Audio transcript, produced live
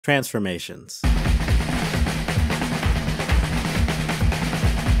Transformations.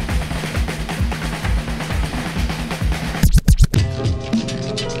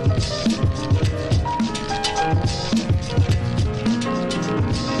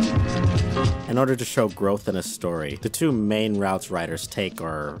 In order to show growth in a story, the two main routes writers take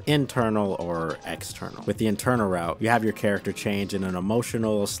are internal or external. With the internal route, you have your character change in an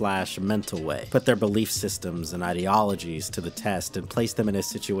emotional/mental way, put their belief systems and ideologies to the test, and place them in a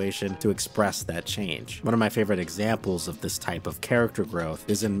situation to express that change. One of my favorite examples of this type of character growth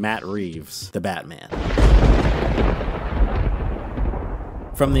is in Matt Reeves' The Batman.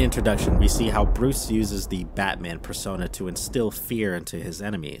 From the introduction, we see how Bruce uses the Batman persona to instill fear into his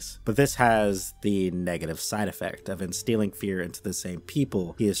enemies. But this has the negative side effect of instilling fear into the same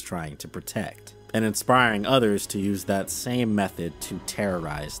people he is trying to protect, and inspiring others to use that same method to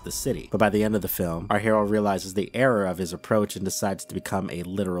terrorize the city. But by the end of the film, our hero realizes the error of his approach and decides to become a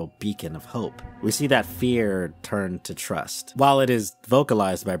literal beacon of hope. We see that fear turn to trust. While it is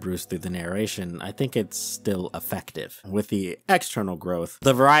vocalized by Bruce through the narration, I think it's still effective. With the external growth,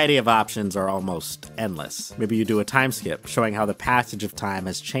 the variety of options are almost endless. Maybe you do a time skip, showing how the passage of time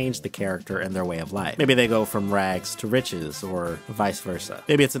has changed the character and their way of life. Maybe they go from rags to riches, or vice versa.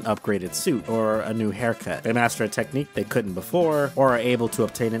 Maybe it's an upgraded suit, or a new haircut. They master a technique they couldn't before, or are able to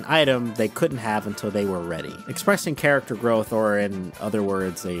obtain an item they couldn't have until they were ready. Expressing character growth, or in other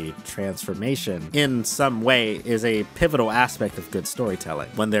words, a transformation, in some way is a pivotal aspect of good storytelling.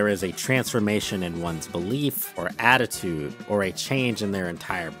 When there is a transformation in one's belief or attitude, or a change in their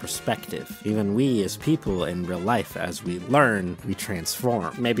entire perspective. Even we as people in real life, as we learn, we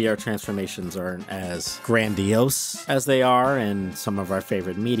transform. Maybe our transformations aren't as grandiose as they are in some of our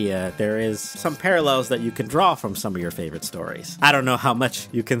favorite media. There is some parallels that you can draw from some of your favorite stories. I don't know how much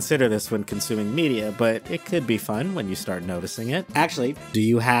you consider this when consuming media, but it could be fun when you start noticing it. Actually, do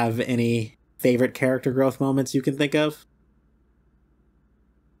you have any favorite character growth moments you can think of?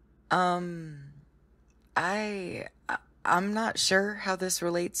 I'm not sure how this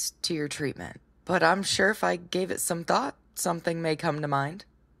relates to your treatment, but I'm sure if I gave it some thought, something may come to mind.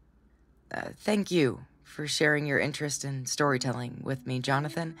 Thank you for sharing your interest in storytelling with me,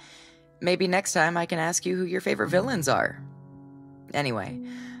 Jonathan. Maybe next time I can ask you who your favorite villains are. Anyway,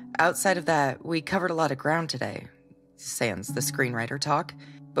 outside of that, we covered a lot of ground today, sans the screenwriter talk.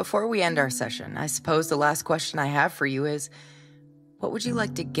 Before we end our session, I suppose the last question I have for you is, what would you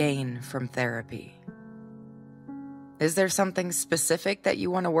like to gain from therapy? Is there something specific that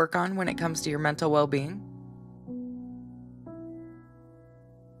you want to work on when it comes to your mental well-being?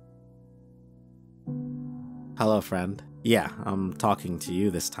 Hello, friend. Yeah, I'm talking to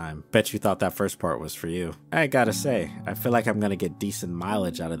you this time. Bet you thought that first part was for you. I gotta say, I feel like I'm gonna get decent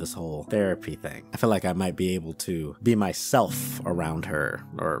mileage out of this whole therapy thing. I feel like I might be able to be myself around her,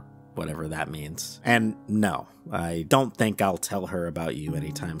 or whatever that means. And no, I don't think I'll tell her about you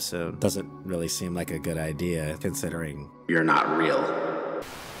anytime soon. Doesn't really seem like a good idea, considering you're not real.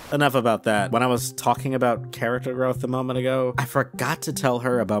 Enough about that. When I was talking about character growth a moment ago, I forgot to tell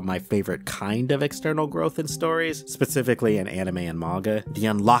her about my favorite kind of external growth in stories, specifically in anime and manga, the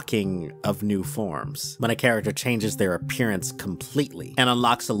unlocking of new forms. When a character changes their appearance completely and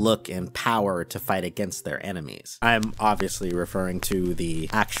unlocks a look and power to fight against their enemies. I'm obviously referring to the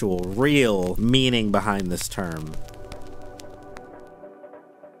actual real meaning behind this term.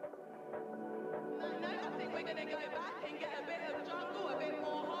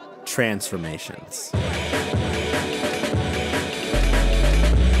 Transformations.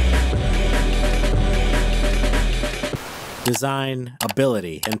 Design,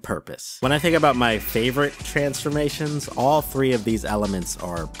 ability, and purpose. When I think about my favorite transformations, all three of these elements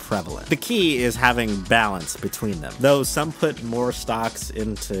are prevalent. The key is having balance between them. Though some put more stocks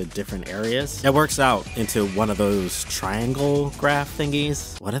into different areas, it works out into one of those triangle graph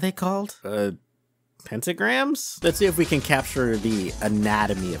thingies. What are they called? Pentagrams? Let's see if we can capture the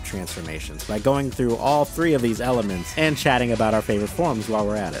anatomy of transformations by going through all three of these elements and chatting about our favorite forms while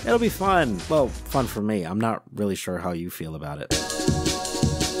we're at it. It'll be fun. Well, fun for me. I'm not really sure how you feel about it.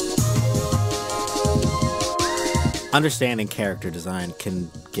 Understanding character design can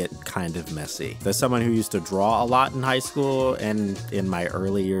get kind of messy. As someone who used to draw a lot in high school and in my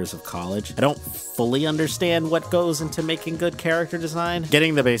early years of college, I don't fully understand what goes into making good character design.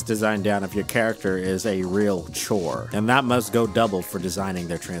 Getting the base design down of your character is a real chore, and that must go double for designing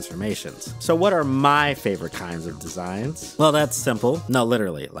their transformations. So what are my favorite kinds of designs? Well, that's simple. No,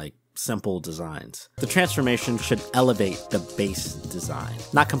 literally, like simple designs. The transformation should elevate the base design,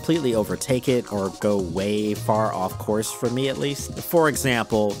 not completely overtake it or go way far off course, for me at least. For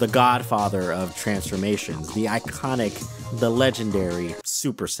example, the godfather of transformations, the iconic, the legendary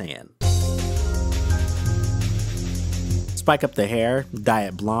Super Saiyan. Spike up the hair, dye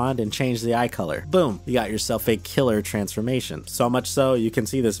it blonde, and change the eye color. Boom, you got yourself a killer transformation. So much so, you can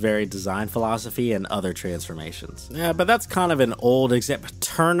see this very design philosophy in other transformations. Yeah, but that's kind of an old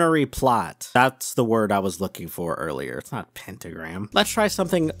ternary plot. That's the word I was looking for earlier. It's not pentagram. Let's try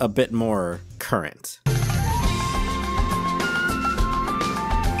something a bit more current.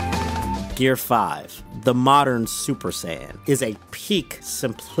 Gear 5, the modern Super Saiyan, is a peak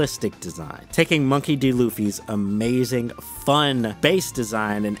simplistic design, taking Monkey D. Luffy's amazing, fun base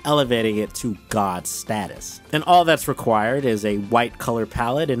design and elevating it to god status. And all that's required is a white color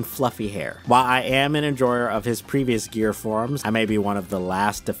palette and fluffy hair. While I am an enjoyer of his previous gear forms, I may be one of the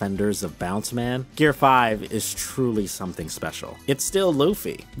last defenders of Bounce Man, Gear 5 is truly something special. It's still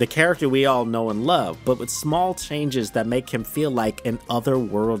Luffy, the character we all know and love, but with small changes that make him feel like an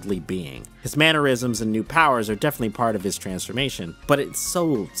otherworldly being. His mannerisms and new powers are definitely part of his transformation, but it's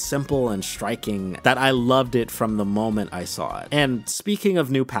so simple and striking that I loved it from the moment I saw it. And speaking of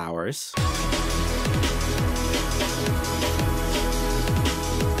new powers,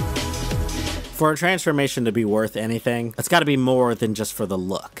 for a transformation to be worth anything, it's gotta be more than just for the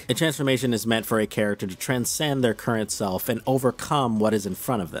look. A transformation is meant for a character to transcend their current self and overcome what is in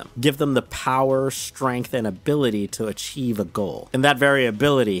front of them. Give them the power, strength, and ability to achieve a goal. And that very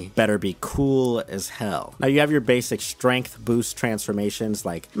ability better be cool as hell. Now you have your basic strength boost transformations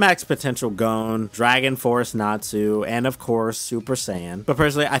like Max Potential Gon, Dragon Force Natsu, and of course Super Saiyan. But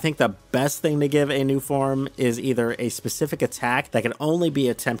personally, I think the best thing to give a new form is either a specific attack that can only be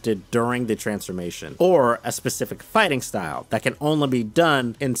attempted during the transformation, or a specific fighting style that can only be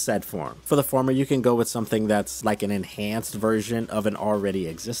done in said form. For the former, you can go with something that's like an enhanced version of an already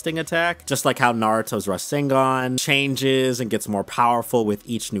existing attack, just like how Naruto's Rasengan changes and gets more powerful with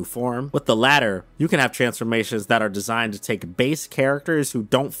each new form. With the latter, you can have transformations that are designed to take base characters who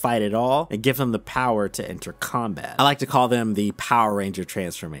don't fight at all and give them the power to enter combat. I like to call them the Power Ranger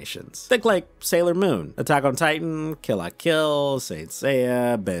transformations. Think like Sailor Moon, Attack on Titan, Kill la Kill, Saint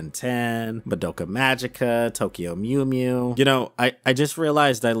Seiya, Ben 10, Madoka Magica, Tokyo Mew Mew. You know, I just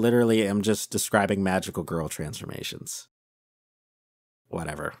realized I literally am just describing magical girl transformations.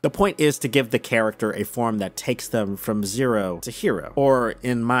 Whatever. The point is to give the character a form that takes them from zero to hero, or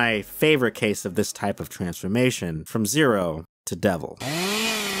in my favorite case of this type of transformation, from zero to devil.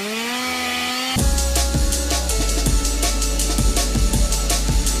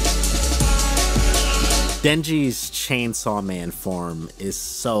 Denji's Chainsaw Man form is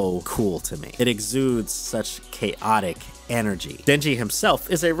so cool to me. It exudes such chaotic energy. Denji himself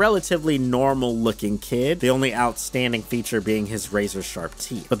is a relatively normal looking kid, the only outstanding feature being his razor sharp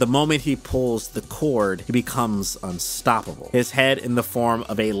teeth. But the moment he pulls the cord, he becomes unstoppable. His head in the form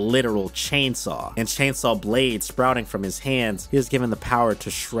of a literal chainsaw, and chainsaw blades sprouting from his hands, he is given the power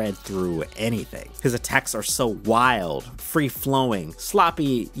to shred through anything. His attacks are so wild, free-flowing,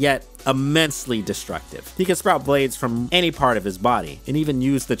 sloppy, yet immensely destructive. He can sprout blades from any part of his body, and even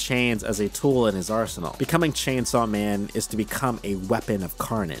use the chains as a tool in his arsenal. Becoming Chainsaw Man is to become a weapon of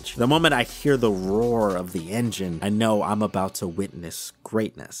carnage. The moment I hear the roar of the engine, I know I'm about to witness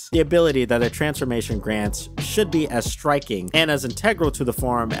greatness. The ability that a transformation grants should be as striking and as integral to the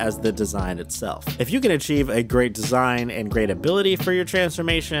form as the design itself. If you can achieve a great design and great ability for your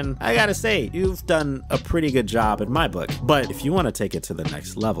transformation, I gotta say, you've done a pretty good job in my book. But if you want to take it to the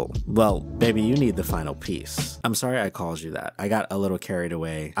next level, well, baby, you need the final piece. I'm sorry I called you that. I got a little carried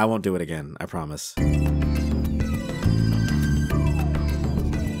away. I won't do it again, I promise.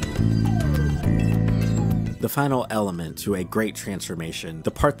 The final element to a great transformation, the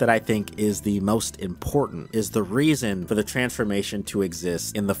part that I think is the most important, is the reason for the transformation to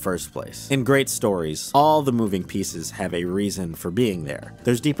exist in the first place. In great stories, all the moving pieces have a reason for being there.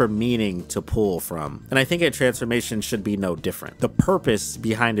 There's deeper meaning to pull from, and I think a transformation should be no different. The purpose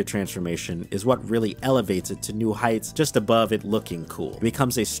behind a transformation is what really elevates it to new heights just above it looking cool. It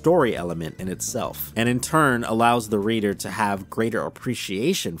becomes a story element in itself, and in turn allows the reader to have greater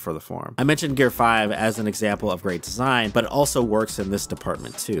appreciation for the form. I mentioned Gear 5 as an example of great design, but it also works in this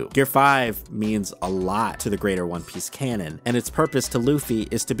department too. Gear 5 means a lot to the greater One Piece canon, and its purpose to Luffy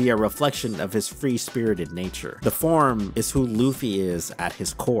is to be a reflection of his free-spirited nature. The form is who Luffy is at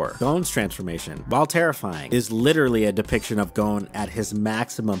his core. Gon's transformation, while terrifying, is literally a depiction of Gon at his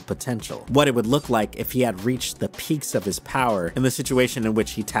maximum potential. What it would look like if he had reached the peaks of his power, and the situation in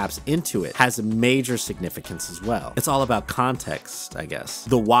which he taps into it has major significance as well. It's all about context, I guess.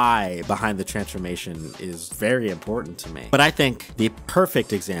 The why behind the transformation is is very important to me. But I think the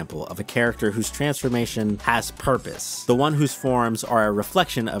perfect example of a character whose transformation has purpose, the one whose forms are a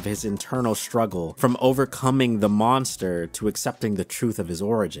reflection of his internal struggle from overcoming the monster to accepting the truth of his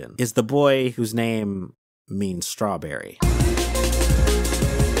origin, is the boy whose name means strawberry.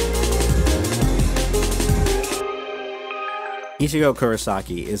 Ichigo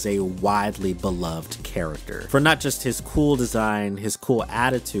Kurosaki is a widely beloved character for not just his cool design, his cool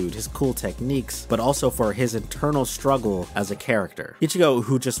attitude, his cool techniques, but also for his internal struggle as a character. Ichigo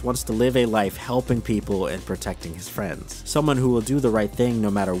who just wants to live a life helping people and protecting his friends. Someone who will do the right thing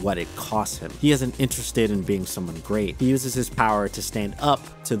no matter what it costs him. He isn't interested in being someone great. He uses his power to stand up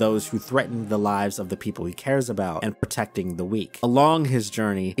to those who threaten the lives of the people he cares about and protecting the weak. Along his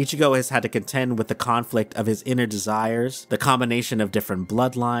journey, Ichigo has had to contend with the conflict of his inner desires, the combination of different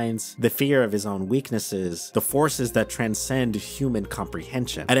bloodlines, the fear of his own weaknesses, the forces that transcend human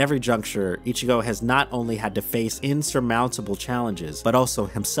comprehension. At every juncture, Ichigo has not only had to face insurmountable challenges, but also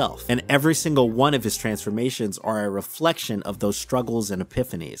himself. And every single one of his transformations are a reflection of those struggles and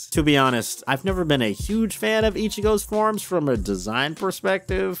epiphanies. To be honest, I've never been a huge fan of Ichigo's forms from a design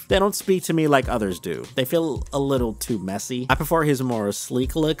perspective. They don't speak to me like others do. They feel a little too messy. I prefer his more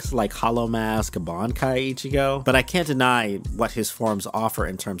sleek looks like Hollow Mask, Bankai Ichigo, but I can't deny what his forms offer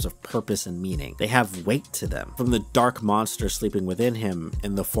in terms of purpose and meaning. They have weight to them. From the dark monster sleeping within him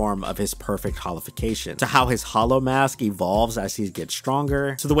in the form of his perfect holification, to how his Hollow Mask evolves as he gets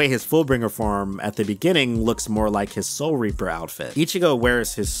stronger, to the way his Fullbringer form at the beginning looks more like his Soul Reaper outfit. Ichigo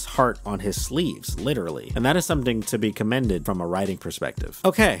wears his heart on his sleeves, literally, and that is something to be commended from a writing perspective.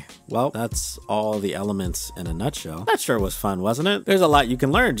 Okay, well, that's all the elements in a nutshell. That sure was fun, wasn't it? There's a lot you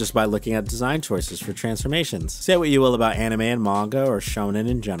can learn just by looking at design choices for transformations. Say what you will about anime and manga or shonen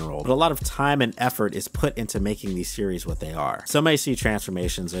in general, but a lot of time and effort is put into making these series what they are. Some may see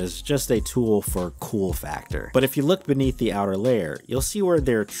transformations as just a tool for cool factor, but if you look beneath the outer layer, you'll see where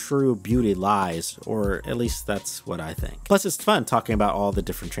their true beauty lies, or at least that's what I think. Plus it's fun talking about all the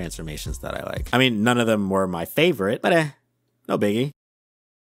different transformations that I like. I mean, none of them were my favorite, but no biggie.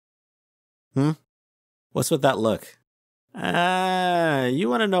 What's with that look? You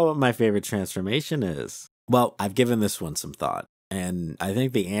want to know what my favorite transformation is? Well, I've given this one some thought, and I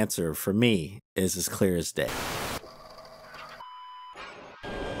think the answer for me is as clear as day.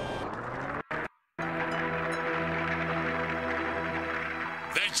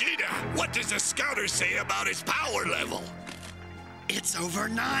 Vegeta, what does the scouter say about his power level? It's over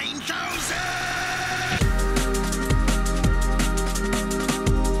 9,000!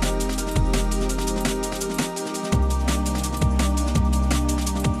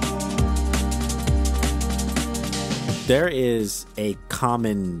 There is a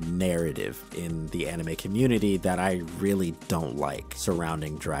common narrative in the anime community that I really don't like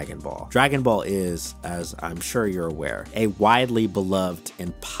surrounding Dragon Ball. Dragon Ball is, as I'm sure you're aware, a widely beloved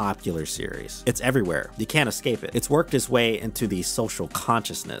and popular series. It's everywhere. You can't escape it. It's worked its way into the social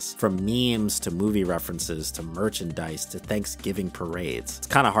consciousness, from memes to movie references to merchandise to Thanksgiving parades. It's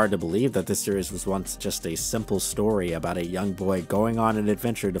kind of hard to believe that this series was once just a simple story about a young boy going on an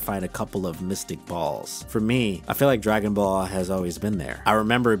adventure to find a couple of mystic balls. For me, I feel like Dragon Ball has always been there. I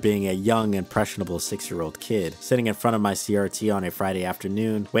remember being a young, impressionable 6-year-old kid, sitting in front of my CRT on a Friday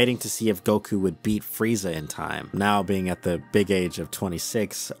afternoon, waiting to see if Goku would beat Frieza in time. Now being at the big age of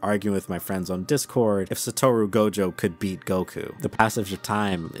 26, arguing with my friends on Discord if Satoru Gojo could beat Goku. The passage of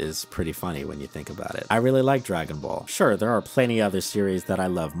time is pretty funny when you think about it. I really like Dragon Ball. Sure, there are plenty other series that I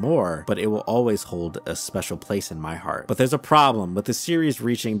love more, but it will always hold a special place in my heart. But there's a problem with the series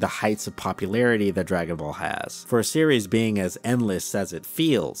reaching the heights of popularity that Dragon Ball has. For a series being as endless as it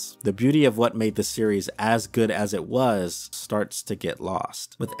feels, the beauty of what made the series as good as it was starts to get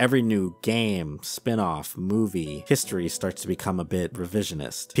lost. With every new game, spin-off, movie, history starts to become a bit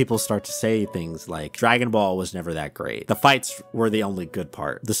revisionist. People start to say things like, Dragon Ball was never that great. The fights were the only good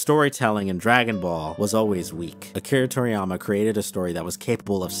part. The storytelling in Dragon Ball was always weak. Akira Toriyama created a story that was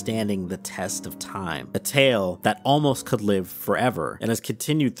capable of standing the test of time. A tale that almost could live forever and has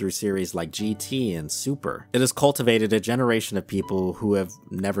continued through series like GT and Super. It has cultivated a generation of people who have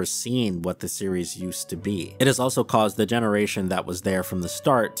never seen what the series used to be. It has also caused the generation that was there from the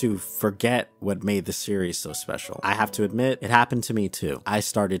start to forget what made the series so special. I have to admit, it happened to me too. I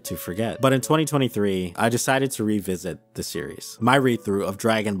started to forget. But in 2023, I decided to revisit the series. My read-through of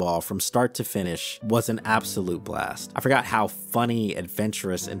Dragon Ball from start to finish was an absolute blast. I forgot how funny,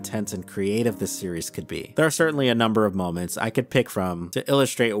 adventurous, intense, and creative this series could be. There are certainly a number of moments I could pick from to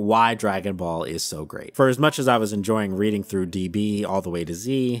illustrate why Dragon Ball is so great. For as much as I was enjoying reading through DB all the way to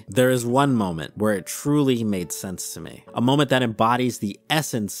Z, there is one moment where it truly made sense to me. A moment that embodies the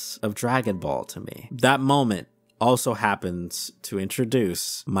essence of Dragon Ball to me. That moment also happens to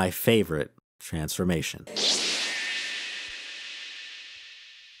introduce my favorite transformation. And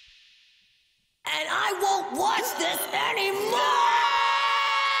I won't watch this anymore!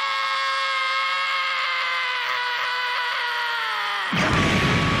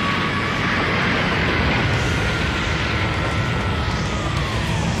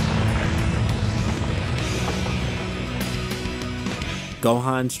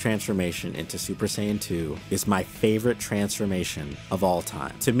 Gohan's transformation into Super Saiyan 2 is my favorite transformation of all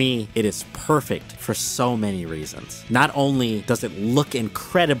time. To me, it is perfect for so many reasons. Not only does it look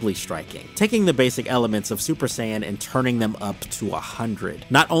incredibly striking, taking the basic elements of Super Saiyan and turning them up to 100.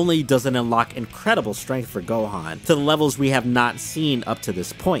 Not only does it unlock incredible strength for Gohan to the levels we have not seen up to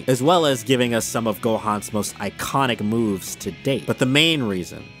this point, as well as giving us some of Gohan's most iconic moves to date. But the main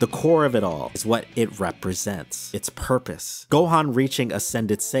reason, the core of it all, is what it represents, its purpose. Gohan reaching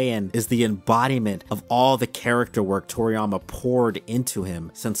Ascended Saiyan is the embodiment of all the character work Toriyama poured into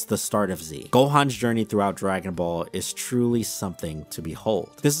him since the start of Z. Gohan's journey throughout Dragon Ball is truly something to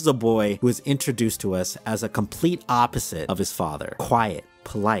behold. This is a boy who is introduced to us as a complete opposite of his father. Quiet,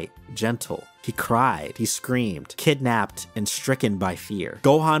 polite, gentle. He cried, he screamed, kidnapped and stricken by fear.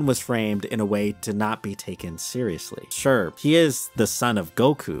 Gohan was framed in a way to not be taken seriously. Sure, he is the son of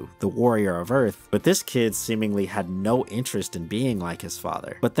Goku, the warrior of Earth, but this kid seemingly had no interest in being like his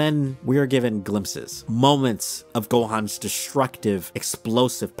father. But then we are given glimpses, moments of Gohan's destructive,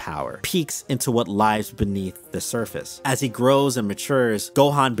 explosive power, peeks into what lies beneath the surface. As he grows and matures,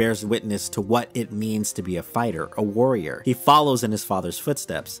 Gohan bears witness to what it means to be a fighter, a warrior. He follows in his father's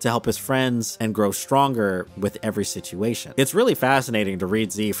footsteps to help his friends and grow stronger with every situation. It's really fascinating to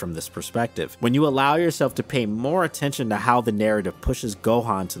read Z from this perspective. When you allow yourself to pay more attention to how the narrative pushes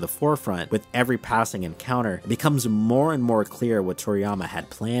Gohan to the forefront with every passing encounter, it becomes more and more clear what Toriyama had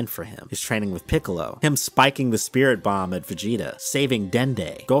planned for him. His training with Piccolo, him spiking the spirit bomb at Vegeta, saving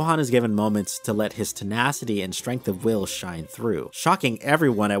Dende. Gohan is given moments to let his tenacity and strength of will shine through, shocking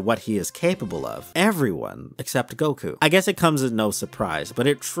everyone at what he is capable of. Everyone except Goku. I guess it comes as no surprise, but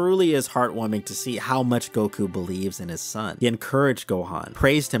it truly is heartwarming to see how much Goku believes in his son. He encouraged Gohan,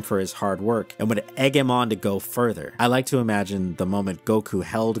 praised him for his hard work, and would egg him on to go further. I like to imagine the moment Goku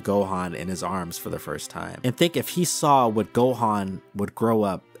held Gohan in his arms for the first time, and think if he saw what Gohan would grow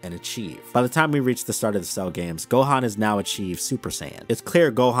up and achieve. By the time we reach the start of the Cell games, Gohan has now achieved Super Saiyan. It's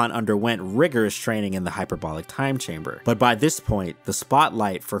clear Gohan underwent rigorous training in the hyperbolic time chamber, but by this point, the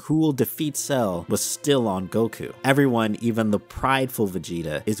spotlight for who will defeat Cell was still on Goku. Everyone, even the prideful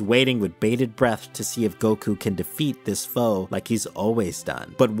Vegeta, is waiting with bated breath to see if Goku can defeat this foe like he's always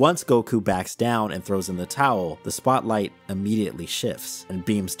done. But once Goku backs down and throws in the towel, the spotlight immediately shifts and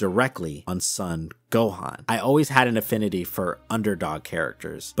beams directly on Son Gohan. I always had an affinity for underdog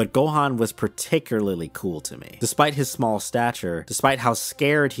characters, but Gohan was particularly cool to me. Despite his small stature, despite how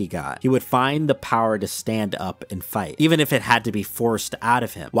scared he got, he would find the power to stand up and fight, even if it had to be forced out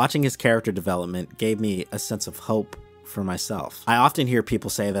of him. Watching his character development gave me a sense of hope for myself. I often hear people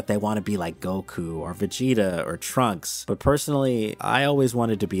say that they want to be like Goku or Vegeta or Trunks, but personally, I always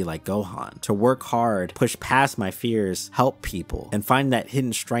wanted to be like Gohan, to work hard, push past my fears, help people, and find that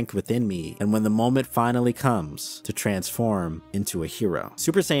hidden strength within me, and when the moment finally comes, to transform into a hero.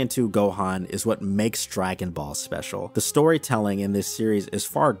 Super Saiyan 2 Gohan is what makes Dragon Ball special. The storytelling in this series is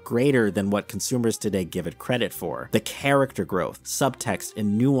far greater than what consumers today give it credit for. The character growth, subtext,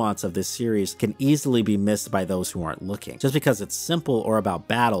 and nuance of this series can easily be missed by those who aren't looking. Just because it's simple or about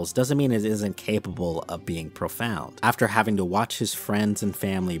battles doesn't mean it isn't capable of being profound. After having to watch his friends and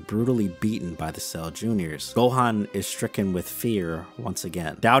family brutally beaten by the Cell Juniors, Gohan is stricken with fear once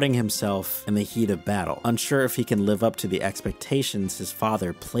again, doubting himself in the heat of battle, unsure if he can live up to the expectations his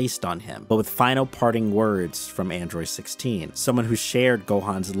father placed on him. But with final parting words from Android 16, someone who shared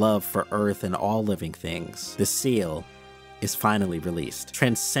Gohan's love for Earth and all living things, the seal is finally released.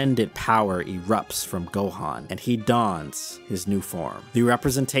 Transcendent power erupts from Gohan, and he dons his new form. The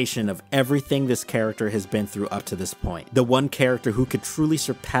representation of everything this character has been through up to this point. The one character who could truly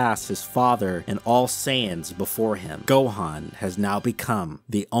surpass his father and all Saiyans before him. Gohan has now become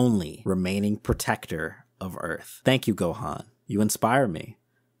the only remaining protector of Earth. Thank you, Gohan. You inspire me.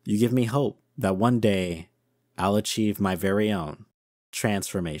 You give me hope that one day I'll achieve my very own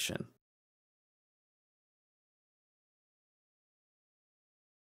transformation.